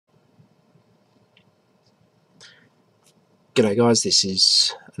G'day guys, this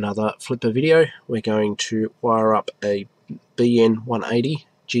is another flipper video. We're going to wire up a BN-180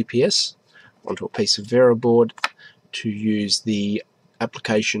 GPS onto a piece of Vera board to use the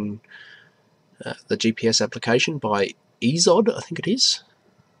application, the GPS application by ezod, I think it is,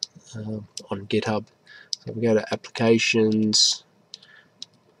 on GitHub. So we go to Applications,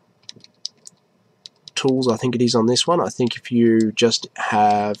 Tools, I think it is on this one. I think if you just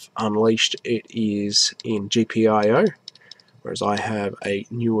have Unleashed, it is in GPIO. Whereas I have a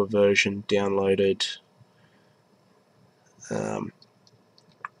newer version downloaded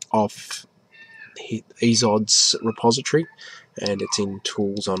off ezod's repository, and it's in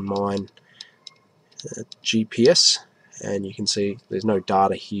Tools on mine, GPS, and you can see there's no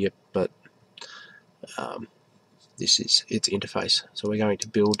data here, but this is its interface. So we're going to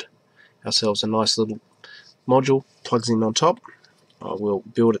build ourselves a nice little module, plugs in on top. I will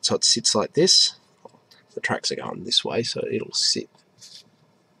build it so it sits like this. The tracks are going this way, so it'll sit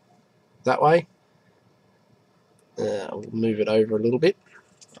that way. I'll move it over a little bit,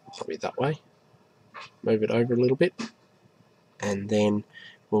 probably that way. Move it over a little bit, and then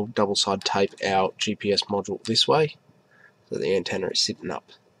we'll double side tape our GPS module this way, so the antenna is sitting up.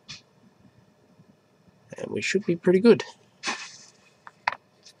 And we should be pretty good.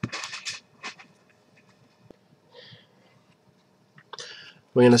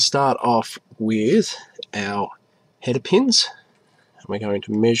 We're going to start off with our header pins, and we're going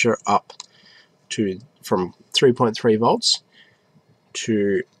to measure up to from 3.3 volts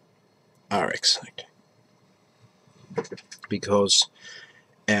to RX, because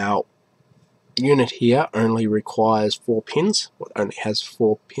our unit here only requires 4 pins. It only has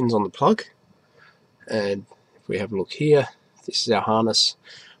 4 pins on the plug, and if we have a look here, this is our harness.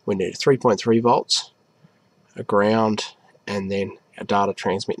 We need 3.3 volts, a ground, and then a data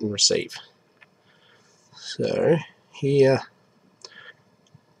transmit and receive. So here, I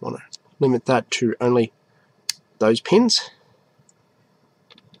want to limit that to only those pins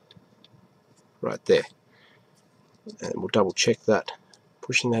right there, and we'll double check that,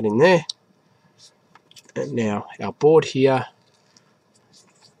 pushing that in there. And now our board here,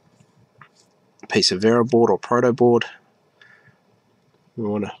 a piece of Vera board or proto board, we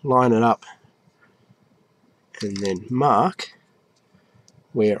want to line it up and then mark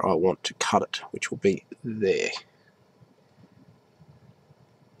where I want to cut it, which will be there.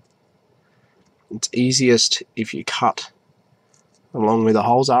 It's easiest if you cut along where the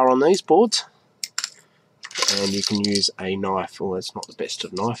holes are on these boards, and you can use a knife. Well, it's not the best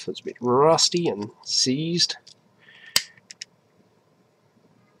of knife, it's a bit rusty and seized,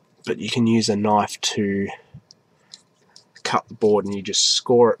 but you can use a knife to cut the board, and you just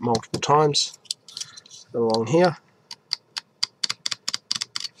score it multiple times along here,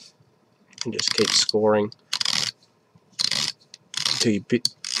 and just keep scoring until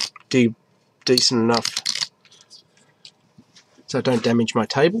you're decent enough so don't damage my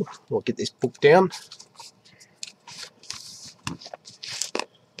table. I'll get this book down.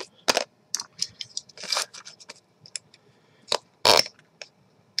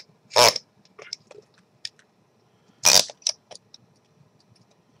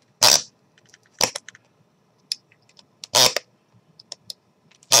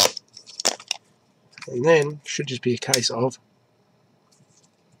 And then should just be a case of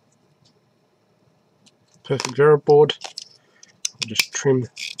perfect Vera board. I'll just trim a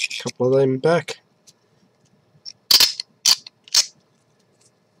couple of them back.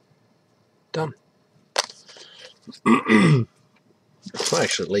 Done. I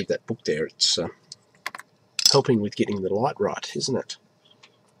actually leave that book there. It's helping with getting the light right, isn't it?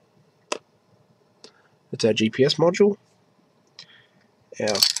 That's our GPS module.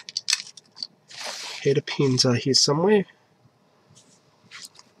 Our header pins are here somewhere.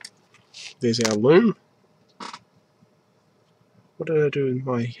 There's our loom. What did I do with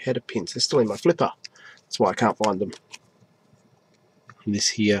my header pins? They're still in my flipper. That's why I can't find them. And this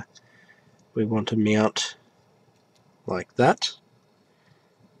here, we want to mount like that.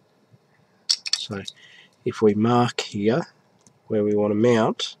 So if we mark here where we want to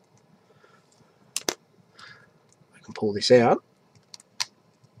mount, I can pull this out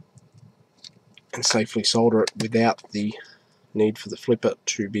and safely solder it without the need for the flipper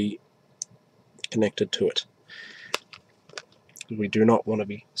to be connected to it. We do not want to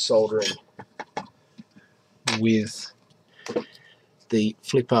be soldering with the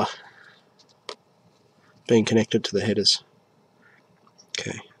flipper being connected to the headers.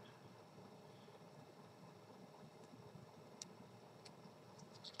 Okay.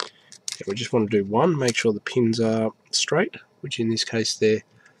 We just want to do one, make sure the pins are straight, which in this case they're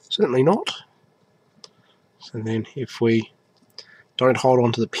certainly not. So then if we don't hold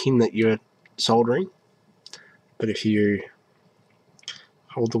on to the pin that you're soldering, but if you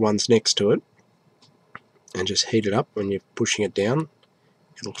hold the ones next to it and just heat it up when you're pushing it down,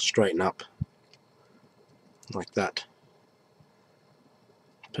 it'll straighten up like that,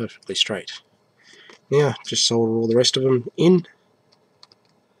 perfectly straight. Now just solder all the rest of them in.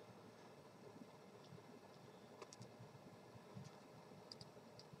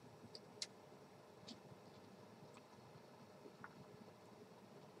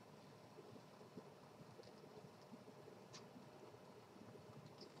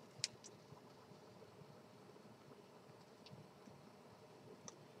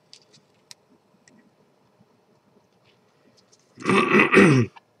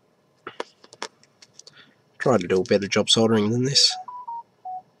 Try to do a better job soldering than this.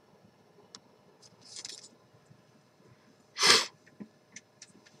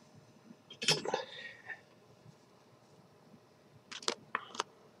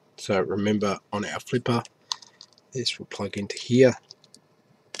 So remember, on our flipper, this will plug into here.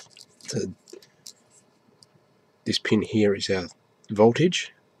 So this pin here is our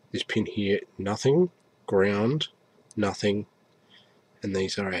voltage, this pin here nothing, ground, nothing, and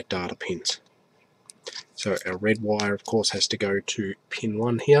these are our data pins. So our red wire of course has to go to pin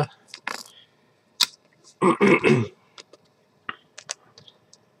 1 here.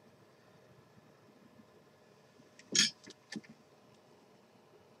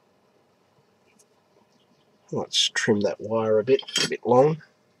 Let's trim that wire a bit long.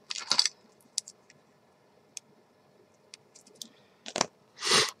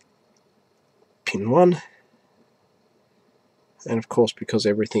 Pin 1, and of course because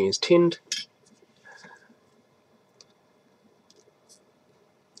everything is tinned,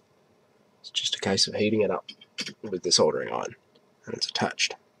 it's just a case of heating it up with the soldering iron, and it's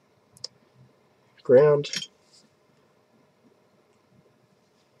attached. Ground,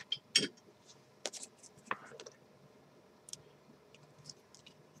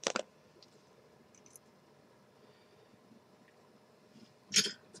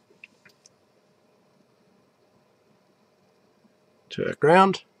 to our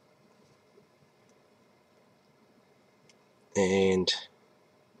ground, and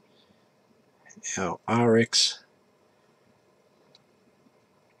our RX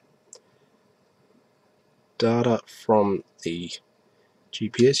data from the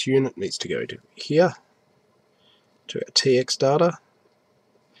GPS unit needs to go to here, to our TX data,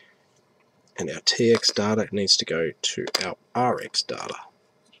 and our TX data needs to go to our RX data.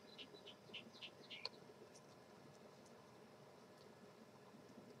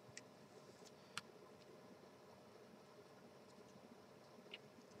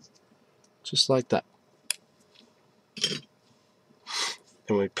 Just like that.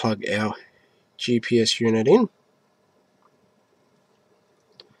 Then we plug our GPS unit in,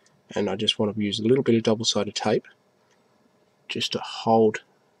 and I just want to use a little bit of double-sided tape just to hold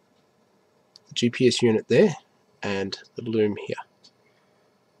the GPS unit there and the loom here.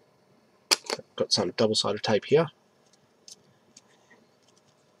 I've got some double-sided tape here.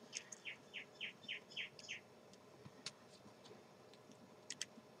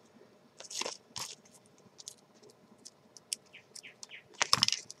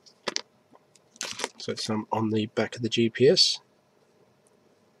 So some on the back of the GPS.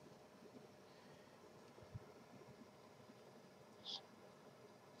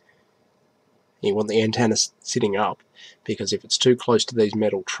 You want the antenna sitting up, because if it's too close to these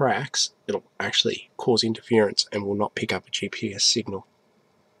metal tracks, it'll actually cause interference and will not pick up a GPS signal.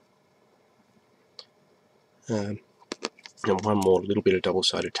 And one more little bit of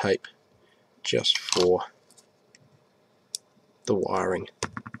double-sided tape just for the wiring.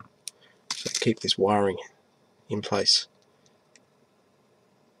 So keep this wiring in place.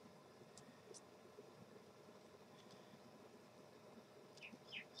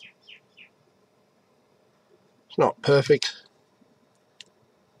 It's not perfect,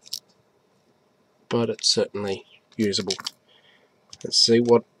 but it's certainly usable. Let's see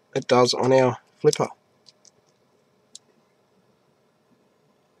what it does on our flipper.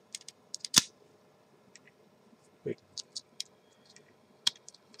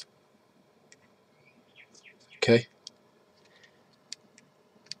 Okay.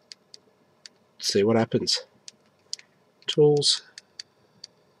 Let's see what happens. Tools,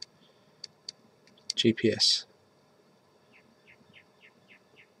 GPS.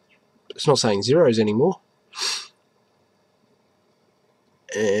 It's not saying zeros anymore,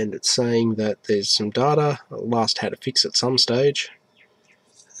 and it's saying that there's some data. I last had a fix at some stage.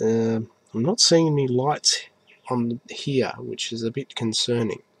 I'm not seeing any lights on here, which is a bit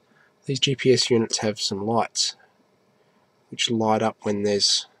concerning. These GPS units have some lights which light up when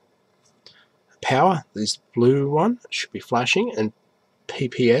there's power. This blue one should be flashing, and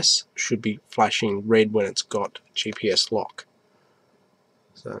PPS should be flashing red when it's got GPS lock.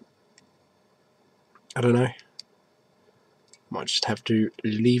 So I don't know, might just have to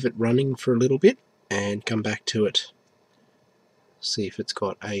leave it running for a little bit and come back to it, see if it's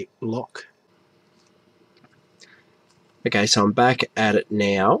got a lock. Okay, so I'm back at it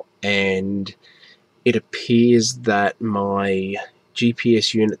now, and it appears that my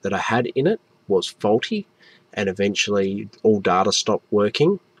GPS unit that I had in it was faulty, and eventually all data stopped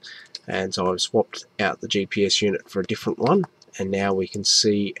working, and so I've swapped out the GPS unit for a different one, and now we can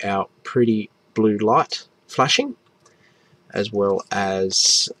see our pretty blue light flashing, as well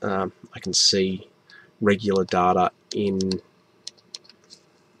as I can see regular data in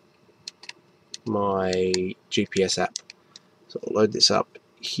my GPS app. So I'll load this up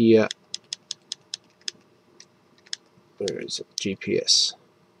here. Where is it? GPS.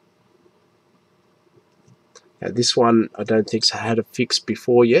 Now this one I don't think it's had a fix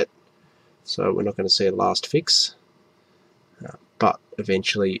before yet, so we're not going to see a last fix, but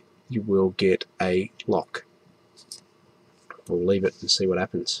eventually you will get a lock. We'll leave it and see what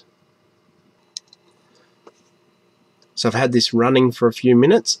happens. So I've had this running for a few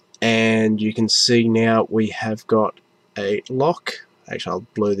minutes, and you can see now we have got a lock. Actually, I'll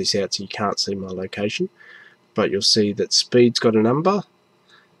blur this out so you can't see my location, but you'll see that speed's got a number,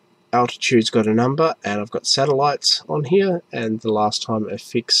 altitude's got a number, and I've got satellites on here, and the last time a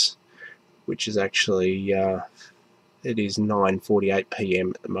fix, which is actually it is 9:48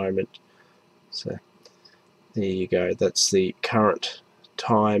 PM at the moment. So there you go, that's the current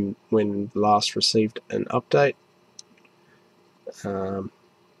time when last received an update.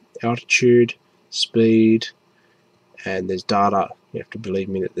 Altitude, speed, and there's data. You have to believe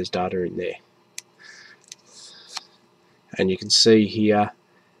me that there's data in there. And you can see here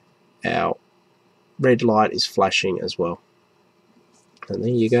our red light is flashing as well. And there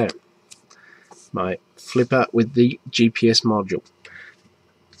you go, my flipper with the GPS module.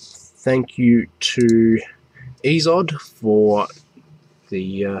 Thank you to ezod for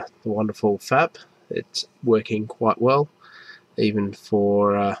the wonderful FAP. It's working quite well, even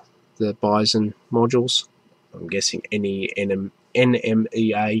for the Bison modules. I'm guessing any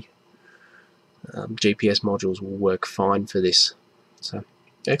NMEA GPS modules will work fine for this. So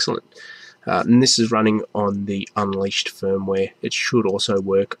excellent. And this is running on the Unleashed firmware. It should also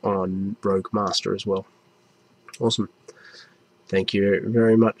work on Rogue Master as well. Awesome. Thank you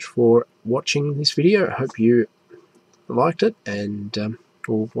very much for watching this video. I hope you liked it, and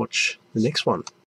we'll watch the next one.